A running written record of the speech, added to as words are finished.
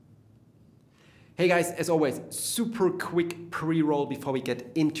Hey guys, as always, super quick pre-roll before we get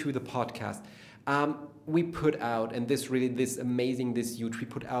into the podcast. We put out, and this amazing, this huge, we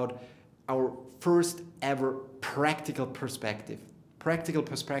put out our first ever practical perspective. Practical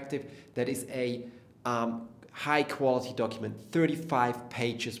perspective that is a high quality document, 35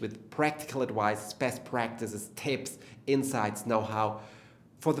 pages with practical advice, best practices, tips, insights, know how,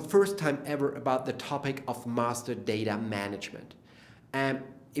 for the first time ever about the topic of master data management. And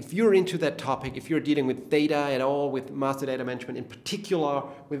if you're into that topic, if you're dealing with data at all, with master data management, in particular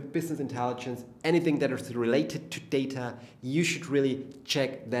with business intelligence, anything that is related to data, you should really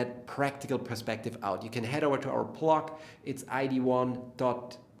check that practical perspective out. You can head over to our blog. It's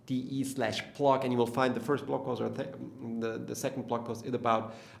id1.de/blog, and you will find the first blog post or the second blog post is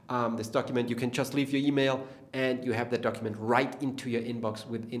about this document. You can just leave your email and you have that document right into your inbox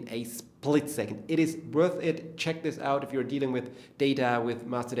within a split second. It is worth it. Check this out if you're dealing with data, with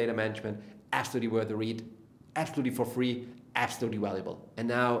master data management. Absolutely worth a read. Absolutely for free. Absolutely valuable. And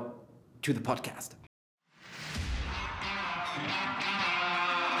now to the podcast.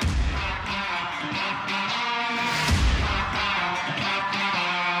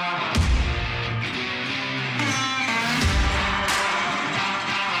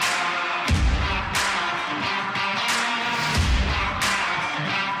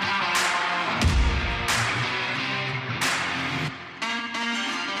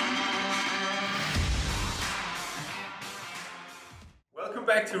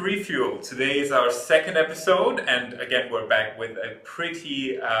 Back to Refuel. Today is our second episode, and again we're back with a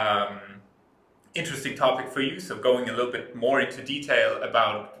pretty interesting topic for you. So going a little bit more into detail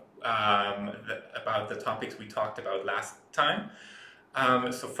about the topics we talked about last time.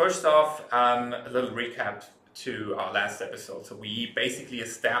 So first off, a little recap to our last episode. So we basically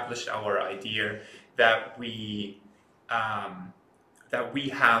established our idea that we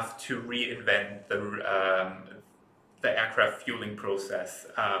have to reinvent the aircraft fueling process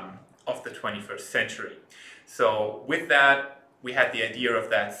of the 21st century. So with that, we had the idea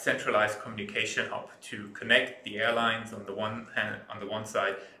of that centralized communication hub to connect the airlines on the one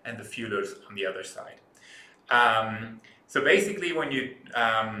side and the fuelers on the other side. So basically, when you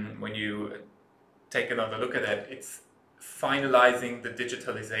take another look at it, it's finalizing the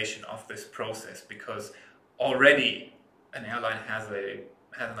digitalization of this process, because already an airline has an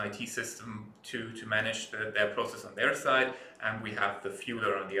IT system to manage their process on their side, and we have the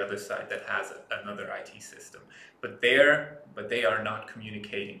fueler on the other side that has another IT system. But they are not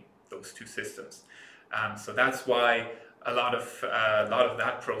communicating, those two systems. So that's why a lot of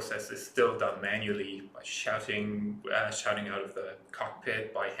that process is still done manually, by shouting out of the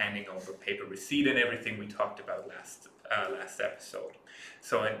cockpit, by handing over paper receipt and everything we talked about last episode.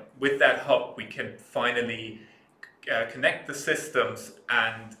 So with that hub, we can finally connect the systems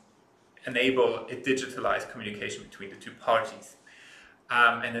and enable a digitalized communication between the two parties.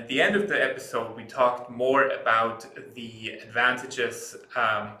 And at the end of the episode, we talked more about the advantages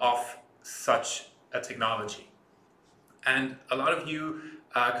of such a technology. And a lot of you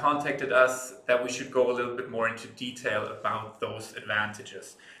contacted us that we should go a little bit more into detail about those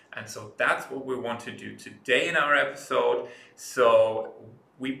advantages. And so that's what we want to do today in our episode. So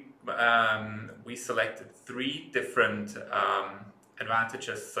we selected 3 different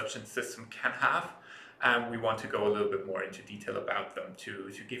advantages such a system can have, and we want to go a little bit more into detail about them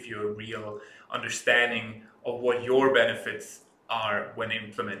to give you a real understanding of what your benefits are when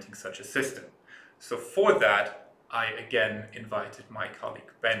implementing such a system. So for that, I again invited my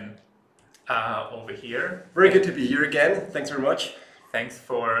colleague Ben over here. Very good to be here again. Thanks very much. Thanks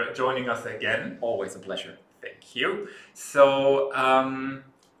for joining us again. Always a pleasure. Thank you. So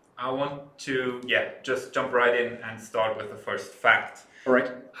I want to just jump right in and start with the first fact. All right.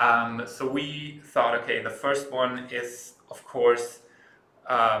 So we thought, okay, the first one is, of course,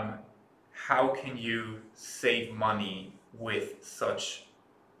 how can you save money with such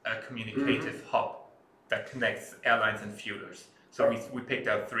a communicative hub that connects airlines and fuelers? So we picked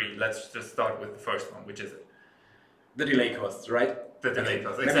out 3. Let's just start with the first one. Which is it? The delay costs, right? The delay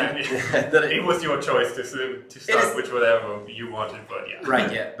costs, exactly. It was your choice to start with whatever you wanted, but yeah.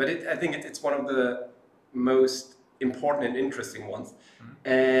 Right, yeah. But I think it's one of the most important and interesting ones.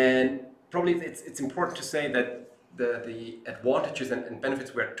 And probably it's important to say that the advantages and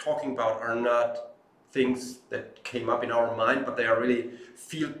benefits we're talking about are not things that came up in our mind, but they are really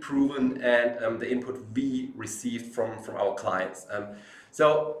field proven and the input we received from our clients.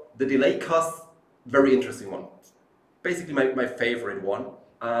 So the delay costs, very interesting one. Basically my favorite one.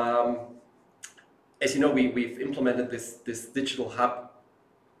 As you know, we've implemented this digital hub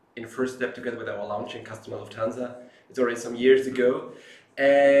in first step together with our launching customer Lufthansa. It's already some years ago.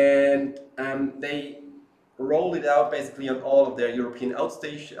 And They rolled it out basically on all of their European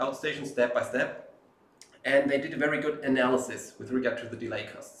outstations step by step, and they did a very good analysis with regard to the delay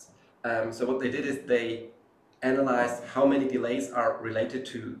costs. So what they did is they analyzed how many delays are related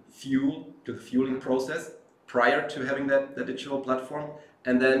to the fueling process prior to having that the digital platform,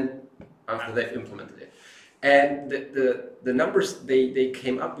 and then after they've implemented it. And the numbers they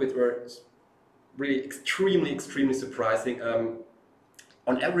came up with were really extremely surprising.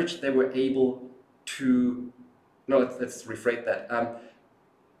 On average, they were able to, no, let's rephrase that.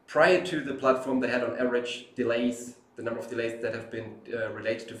 Prior to the platform, they had on average delays. The number of delays that have been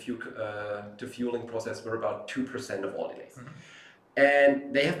related to fueling process were about 2% of all delays. Mm-hmm.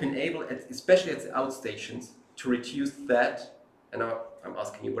 And they have been able, especially at the outstations, to reduce that. And now I'm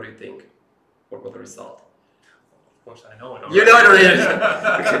asking you, what do you think? What was the result? Of course, I know it already. You know it already.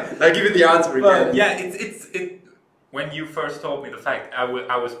 Okay, I'll give you the answer again. Well, yeah, it. When you first told me the fact, I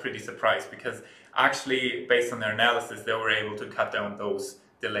was pretty surprised because actually, based on their analysis, they were able to cut down those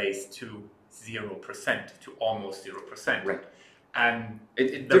delays to 0%, to almost 0%. Right. And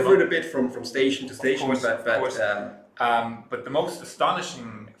it differed a bit from station to station, of course. But the most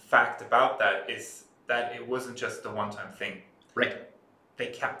astonishing fact about that is that it wasn't just a one-time thing. Right. They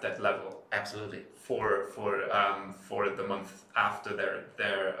kept that level. Absolutely. For the month after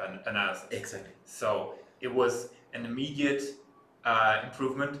their analysis. Exactly. So it was an immediate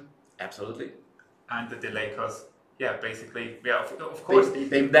improvement. Absolutely. And the delay cost, yeah, basically, yeah, of course.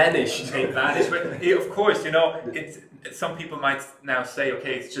 They vanished. They vanished. But of course, you know, some people might now say,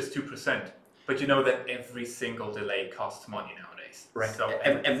 okay, it's just 2%. But you know that every single delay costs money nowadays. Right. So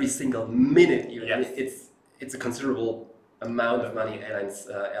every single minute, even. Yes. It's a considerable amount of money airlines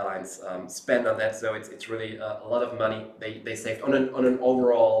spend on that. So it's really a lot of money they saved on an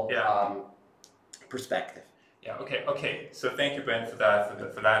overall perspective. Yeah. Okay. So thank you, Ben, for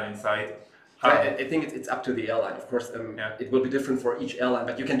that insight. I think it's up to the airline. Of course, it will be different for each airline,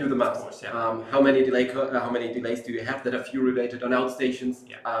 but you can do the math. Of course, yeah. How many delays do you have that are fuel related on outstations?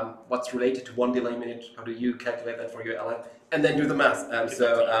 Yeah. What's related to 1 delay minute? How do you calculate that for your airline? And then do the math.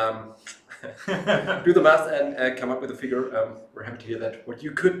 Do the math and come up with a figure. We're happy to hear that. What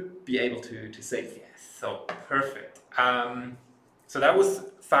you could be able to save. Yes. So perfect. So that was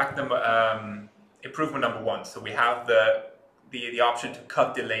improvement number one. So we have the option to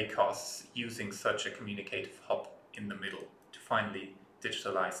cut delay costs using such a communicative hub in the middle to finally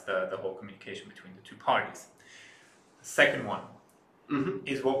digitalize the whole communication between the two parties. The second one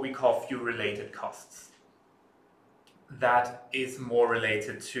is what we call fuel-related costs. That is more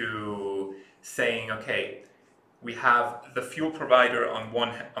related to saying, okay, we have the fuel provider on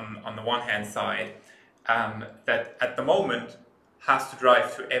the one hand side that at the moment has to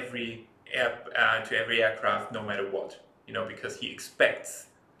drive to every aircraft no matter what. You know, because he expects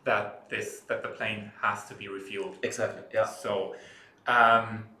that the plane has to be refueled. Exactly. Yeah. So,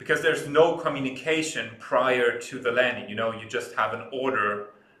 because there's no communication prior to the landing, you know, you just have an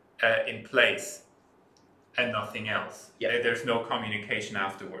order in place and nothing else. Yeah. There's no communication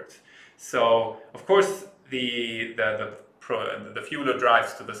afterwards. So, of course, the fueler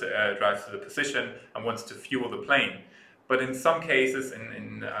drives to the position and wants to fuel the plane. But in some cases,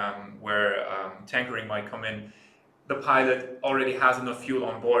 where tankering might come in, the pilot already has enough fuel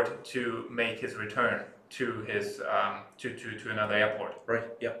on board to make his return to his to another airport. Right.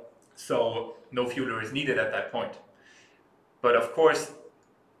 Yeah. So no fueler is needed at that point. But of course,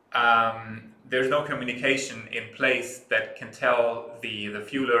 there's no communication in place that can tell the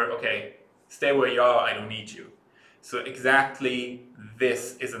fueler, okay, stay where you are, I don't need you. So exactly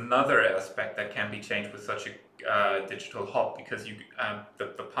this is another aspect that can be changed with such a digital hub, because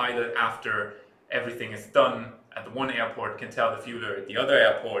the pilot, after everything is done at the one airport, can tell the fueler at the other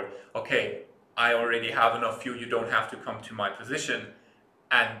airport, okay, I already have enough fuel, you don't have to come to my position.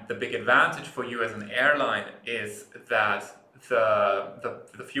 And the big advantage for you as an airline is that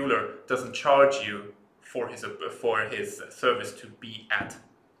the fueler doesn't charge you for his service to be at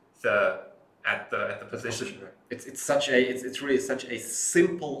the position. It's really such a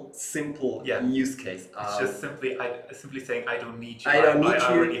simple use case. It's just simply saying I don't need you. I don't need you.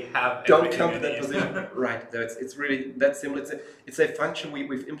 Already have don't come to that position. Right. So it's really that simple. It's a function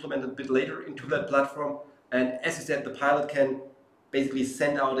we've implemented a bit later into that platform. And as you said, the pilot can basically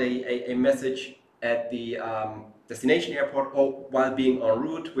send out a message at the destination airport, or while being en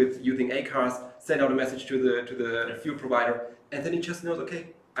route with using ACARS, send out a message to the fuel provider, and then he just knows, okay,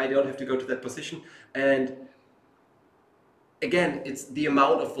 I don't have to go to that position. And again, it's the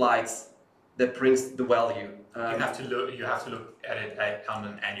amount of flights that brings the value. You have to look at it on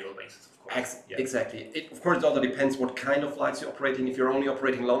an annual basis. course. Exactly. Of course, it also depends what kind of flights you're operating. If you're only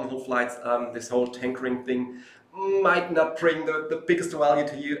operating long-haul flights, this whole tankering thing might not bring the biggest value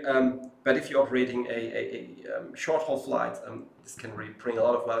to you. But if you're operating a short-haul flight, this can really bring a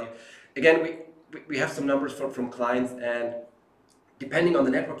lot of value. Again, we have some numbers from clients, and depending on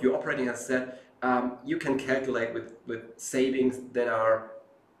the network you're operating, as I said, you can calculate with savings that are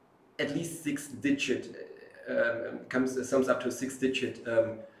at least six-digit, sums up to a six-digit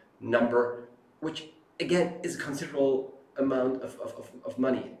number, which again is a considerable amount of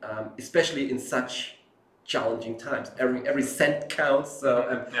money, especially in such challenging times. Every cent counts,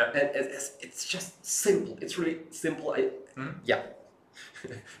 and it's just simple. It's really simple. Yeah.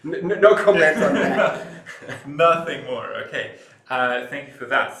 No comments on that. Nothing more. Okay. Thank you for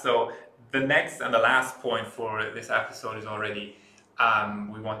that. So the next and the last point for this episode is already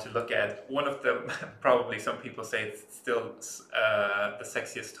we want to look at one of the, probably some people say it's still the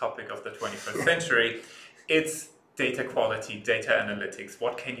sexiest topic of the 21st century. It's data quality, data analytics.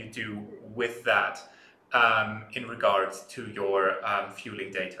 What can you do with that in regards to your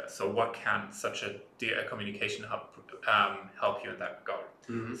fueling data? So what can such a communication hub help you in that regard?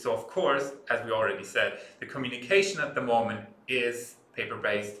 Mm-hmm. So of course, as we already said, the communication at the moment is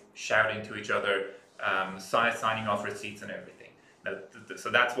paper-based, shouting to each other, signing off receipts and everything. So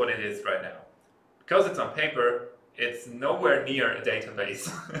that's what it is right now. Because it's on paper, it's nowhere near a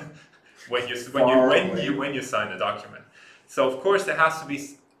database when you sign the document. So of course there has to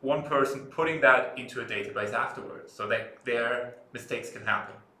be one person putting that into a database afterwards, so that their mistakes can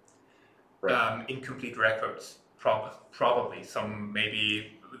happen. Right. Incomplete records, probably some,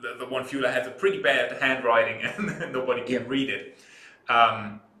 maybe the one fueler has a pretty bad handwriting and nobody can read it.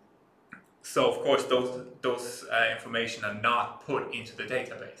 So of course those information are not put into the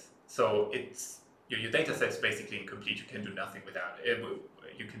database. So it's your data set is basically incomplete. You can do nothing without it.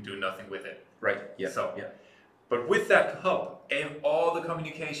 You can do nothing with it. Right. Yeah. So yeah. But with that hub, all the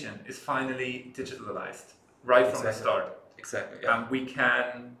communication is finally digitalized right from the start. Exactly. Yeah.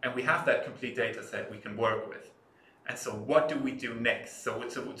 And we have that complete data set we can work with. And so what do we do next? So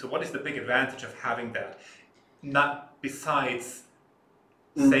what is the big advantage of having that? Not besides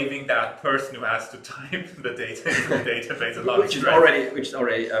saving that person who has to type the data into the database a lot which is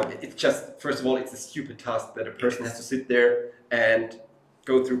already it's just, first of all, it's a stupid task that a person has to sit there and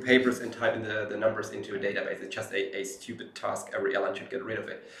go through papers and type in the numbers into a database. It's just a stupid task. Every airline should get rid of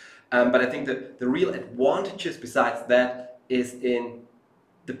it. But I think that the real advantages besides that is in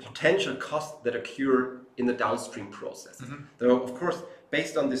the potential costs that occur in the downstream process. Mm-hmm. Though, of course,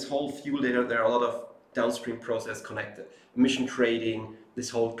 based on this whole fuel data, there are a lot of downstream process connected. Emission trading, this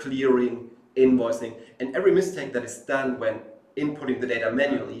whole clearing, invoicing, and every mistake that is done when inputting the data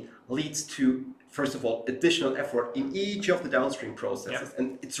manually leads to, first of all, additional effort in each of the downstream processes. Yeah.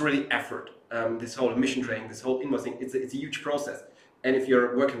 And it's really effort. This whole emission trading, this whole invoicing, it's a huge process. And if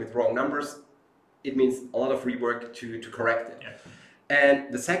you're working with wrong numbers, it means a lot of rework to correct it. Yeah.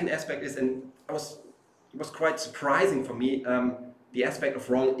 And the second aspect is, and it was quite surprising for me, the aspect of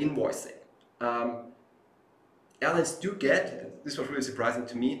wrong invoicing. Airlines do get, this was really surprising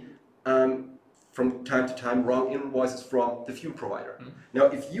to me, from time to time, wrong invoices from the fuel provider. Mm-hmm. Now,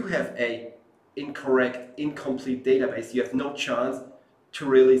 if you have a incorrect, incomplete database, you have no chance to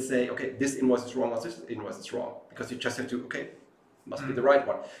really say, okay, this invoice is wrong or this invoice is wrong, because you just have to, okay, must be the right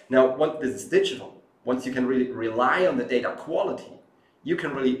one. Now, once this is digital, once you can really rely on the data quality, you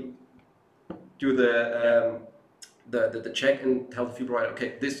can really do the check and tell the fuel provider,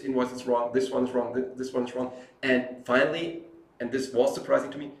 okay, this invoice is wrong, this one's wrong, this one's wrong, and finally, and this was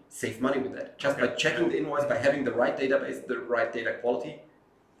surprising to me, save money with that. Just by checking the invoice, by having the right database, the right data quality,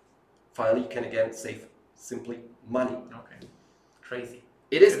 finally you can again save simply money. Okay, crazy.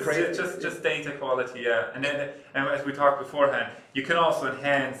 It is crazy. Just data quality, yeah. And then, as we talked beforehand, you can also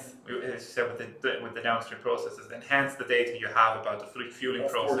enhance, as you said, with the downstream processes, enhance the data you have about the fueling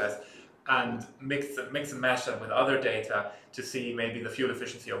process. And mix and match that with other data to see maybe the fuel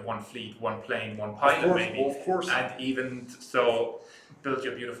efficiency of one fleet, one plane, one pilot, maybe. Of course. And even so, build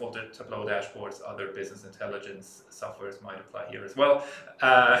your beautiful Tableau dashboards. Other business intelligence softwares might apply here as well.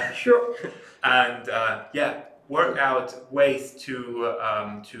 Sure. And work out ways to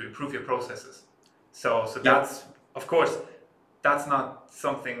improve your processes. So that's, of course, that's not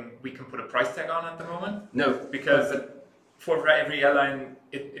something we can put a price tag on at the moment. No, because for every airline,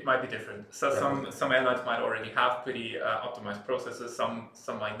 it might be different. So some airlines might already have pretty optimized processes.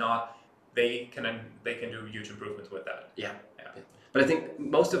 Some might not. They can do huge improvements with that. Yeah. But I think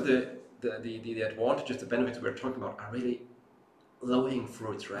most of the advantages, the benefits we're talking about are really low-hanging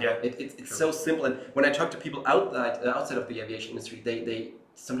fruits, right? Yeah. It's so simple. And when I talk to people outside of the aviation industry, they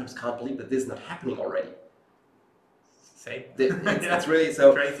sometimes can't believe that this is not happening already. Same. It's really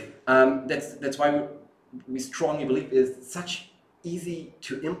so crazy. That's why we strongly believe it's easily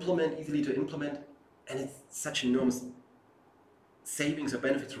to implement, and it's such enormous savings or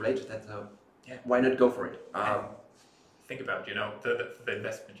benefits related to that. So why not go for it? Think about the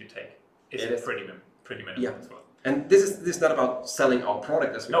investment you take is pretty minimal as well. And this is not about selling our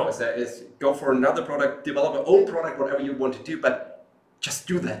product, as we always say. Is go for another product, develop your own product, whatever you want to do, but just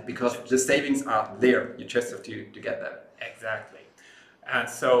do that because the savings are there. You just have to get them. Exactly. And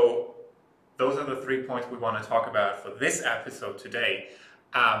so those are the 3 points we want to talk about for this episode today.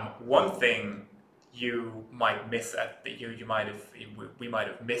 One thing you might miss we might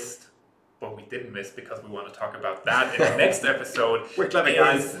have missed, but we didn't miss because we want to talk about that in the next episode. We're clever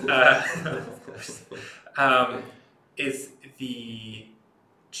guys. Is the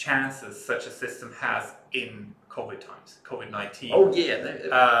chances such a system has in COVID times, COVID-19. Oh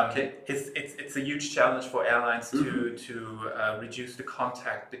yeah. Okay. It's a huge challenge for airlines to reduce the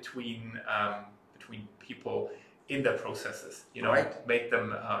contact between people in their processes. Right. Make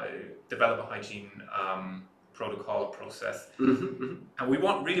them develop a hygiene protocol process. And we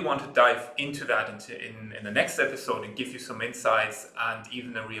really want to dive into that in the next episode and give you some insights and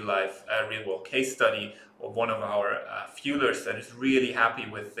even a real world case study of one of our fuelers that is really happy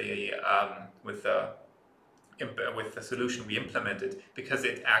with the solution we implemented, because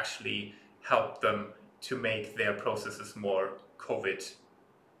it actually helped them to make their processes more COVID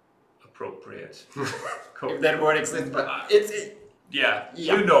appropriate. If that word exists, but yeah,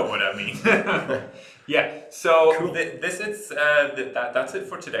 you know what I mean. Yeah, so cool. That's it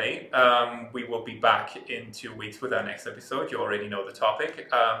for today. We will be back in 2 weeks with our next episode. You already know the topic.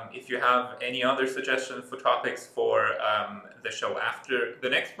 If you have any other suggestions for topics for the show after the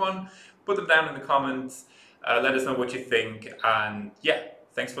next one, put them down in the comments. Let us know what you think. And yeah,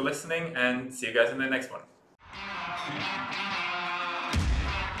 thanks for listening, and see you guys in the next one.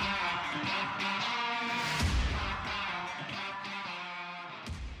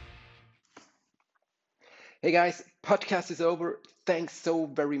 Hey guys, podcast is over. Thanks so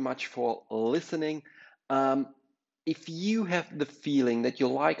very much for listening. If you have the feeling that you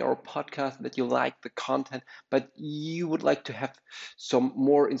like our podcast, that you like the content, but you would like to have some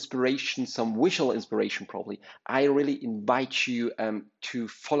more inspiration, some visual inspiration probably, I really invite you to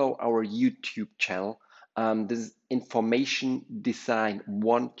follow our YouTube channel. This is Information Design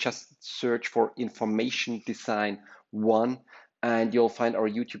 1. Just search for Information Design 1. And you'll find our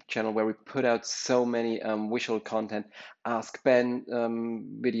YouTube channel where we put out so many visual content. Ask Ben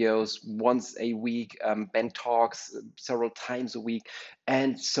videos once a week, Ben talks several times a week,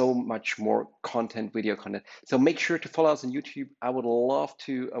 and so much more content, video content. So make sure to follow us on YouTube. I would love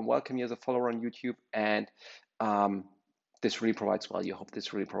to welcome you as a follower on YouTube, and this really provides value. I hope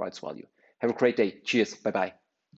this really provides value. Have a great day. Cheers. Bye-bye.